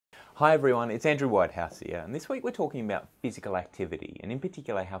Hi everyone, it's Andrew Whitehouse here, and this week we're talking about physical activity, and in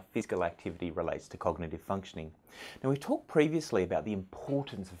particular how physical activity relates to cognitive functioning. Now, we've talked previously about the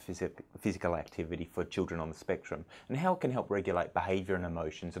importance of physical activity for children on the spectrum and how it can help regulate behaviour and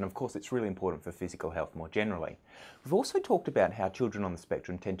emotions, and of course it's really important for physical health more generally. We've also talked about how children on the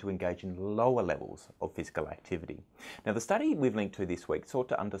spectrum tend to engage in lower levels of physical activity. Now, the study we've linked to this week sought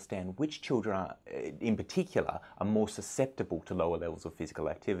to understand which children are, in particular, are more susceptible to lower levels of physical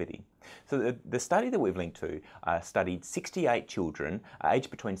activity. So the study that we've linked to studied 68 children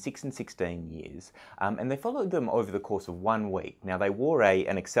aged between 6 and 16 years, and they followed them over the course of 1 week. Now, they wore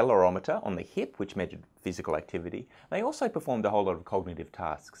an accelerometer on the hip, which measured physical activity. They also performed a whole lot of cognitive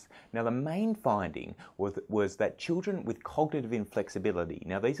tasks. Now, the main finding was that children with cognitive inflexibility,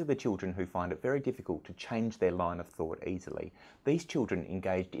 now these are the children who find it very difficult to change their line of thought easily, these children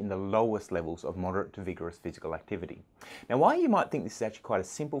engaged in the lowest levels of moderate to vigorous physical activity. Now, while you might think this is actually quite a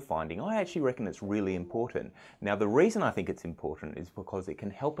simple finding, I actually reckon it's really important. Now, the reason I think it's important is because it can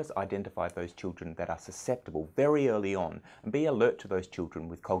help us identify those children that are susceptible very early on and be alert to those children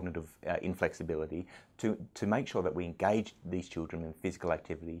with cognitive inflexibility to make sure that we engage these children in physical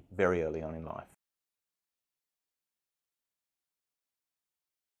activity very early on in life.